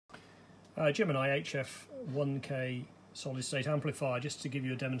Gemini HF-1K solid state amplifier, just to give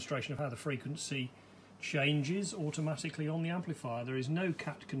you a demonstration of how the frequency changes automatically on the amplifier. There is no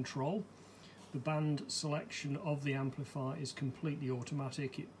cat control. The band selection of the amplifier is completely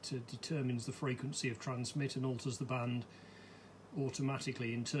automatic. It determines the frequency of transmit and alters the band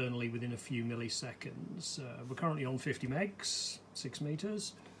automatically internally within a few milliseconds. We're currently on 50 megs, 6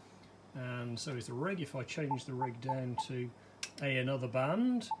 meters, and so is the rig. If I change the rig down to another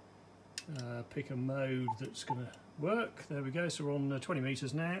band, pick a mode that's going to work, there we go, so we're on 20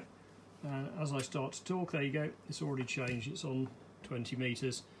 meters now. As I start to talk, there you go, it's already changed, it's on 20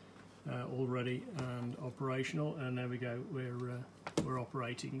 meters already and operational, and there we go, we're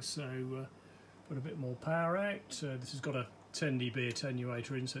operating. So put a bit more power out. This has got a 10 dB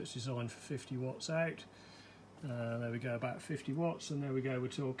attenuator in, so it's designed for 50 watts out. There we go, about 50 watts, and there we go, we're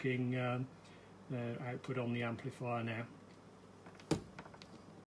talking output on the amplifier now.